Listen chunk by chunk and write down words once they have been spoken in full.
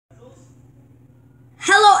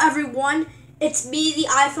Hello everyone, it's me, the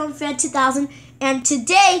iPhone Fan 2000, and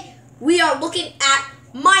today we are looking at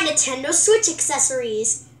my Nintendo Switch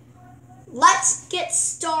accessories. Let's get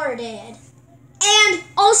started. And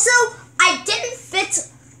also, I didn't fit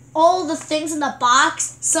all the things in the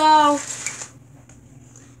box, so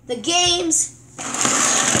the games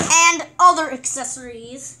and other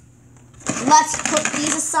accessories. Let's put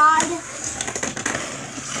these aside.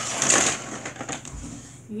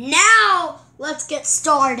 Now, let's get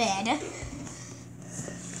started.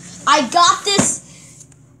 I got this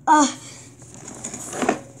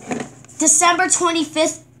December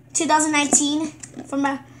 25th, 2019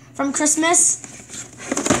 from Christmas.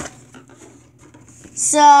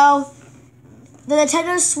 So, the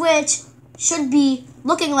Nintendo Switch should be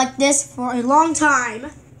looking like this for a long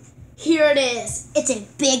time. Here it is. It's a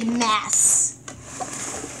big mess.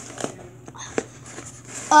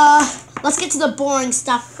 Let's get to the boring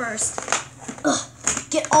stuff first.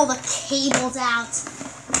 Get all the cables out.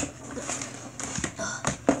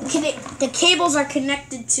 The cables are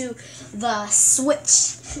connected to the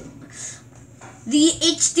Switch. The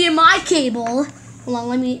HDMI cable. Hold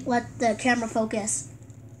on, let the camera focus.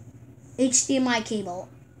 HDMI cable.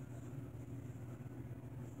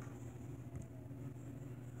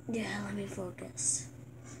 Yeah, let me focus.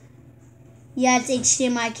 Yeah, it's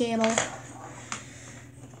HDMI cable.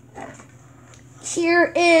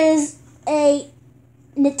 Here is a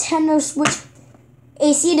Nintendo Switch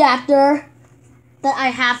AC adapter that I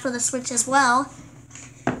have for the Switch as well.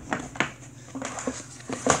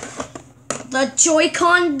 The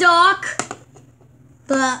Joy-Con dock.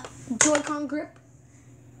 The Joy-Con grip.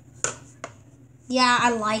 Yeah, I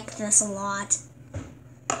like this a lot.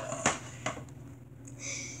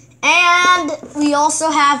 And we also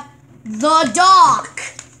have the dock.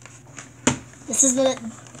 This is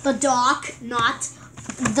the dock, not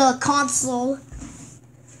the console.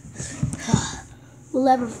 Will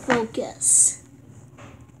ever focus.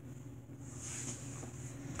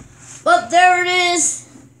 But there it is.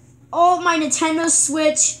 All my Nintendo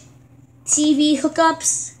Switch TV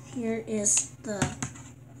hookups. Here is the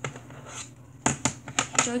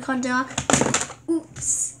Joy-Con dock.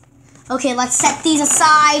 Oops. Okay, let's set these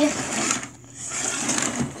aside.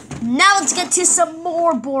 Now let's get to some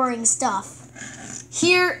more boring stuff.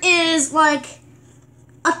 Here is like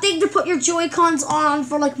a thing to put your Joy-Cons on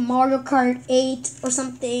for like Mario Kart 8 or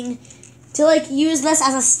something. To like use this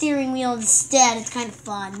as a steering wheel instead. It's kind of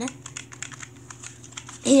fun.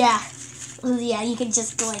 Yeah, you can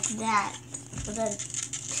just go like that. But then,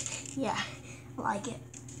 yeah, I like it.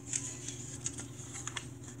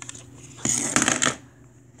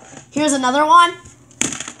 Here's another one.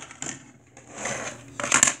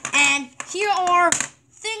 And here are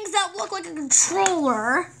things that look like a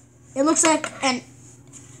controller. It looks like a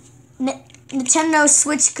Nintendo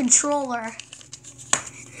Switch controller.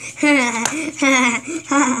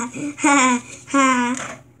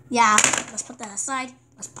 Yeah, let's put that aside.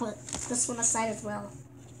 Let's put this one aside as well.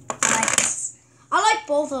 I like this. I like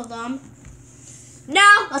both of them.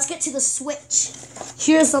 Now, let's get to the Switch.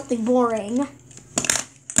 Here's something boring.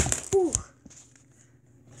 Ooh.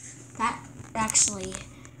 That actually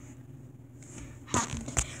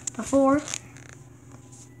happened before.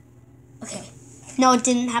 Okay. No, it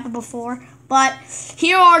didn't happen before. But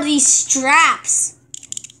here are these straps.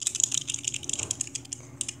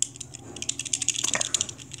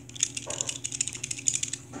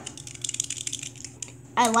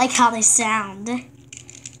 I like how they sound.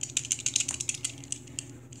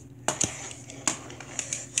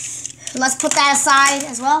 Let's put that aside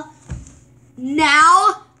as well.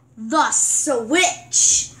 Now, the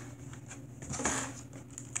Switch.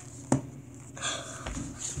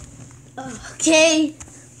 Okay.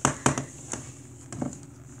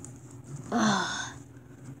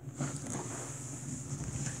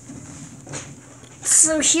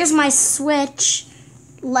 So here's my Switch.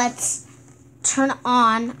 Let's turn it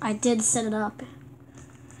on. I did set it up.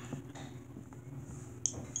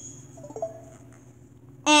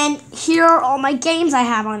 And here are all my games I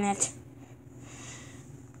have on it.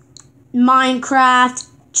 Minecraft,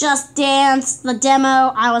 Just Dance, the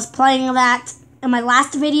demo. I was playing that in my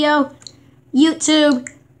last video. YouTube.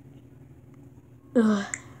 The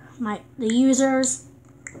users.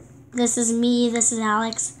 This is me. This is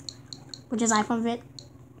Alex. Which is iPhone Fit.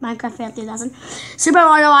 Minecraft Fan 2000. Super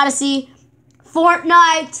Mario Odyssey.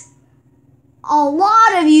 Fortnite. A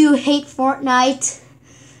lot of you hate Fortnite.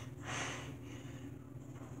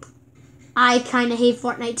 I kind of hate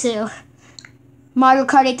Fortnite too. Mario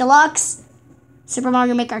Kart 8 Deluxe, Super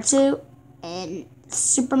Mario Maker 2, and New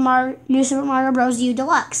Super Mario Bros. U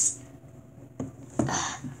Deluxe.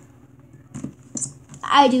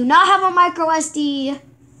 I do not have a micro SD.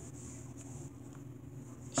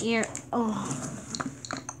 Here. Oh.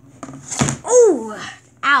 Oh.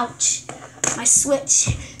 Ouch. My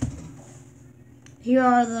Switch. Here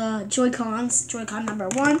are the Joy-Cons. Joy-Con number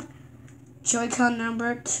 1. Joy-Con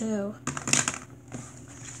number 2.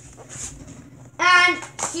 And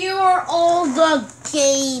here are all the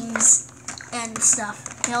games and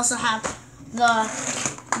stuff. They also have the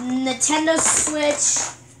Nintendo Switch,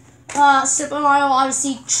 Super Mario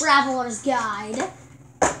Odyssey Traveler's Guide.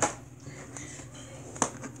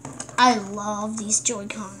 I love these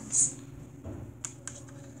Joy-Cons.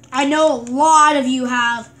 I know a lot of you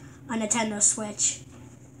have a Nintendo Switch.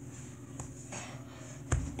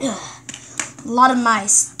 Ugh. A lot of my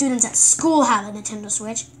students at school have a Nintendo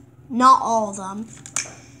Switch. Not all of them.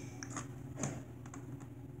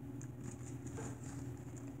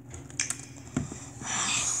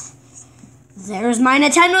 There's my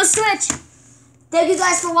Nintendo Switch. Thank you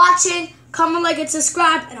guys for watching. Comment, like, and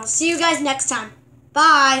subscribe, and I'll see you guys next time.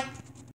 Bye.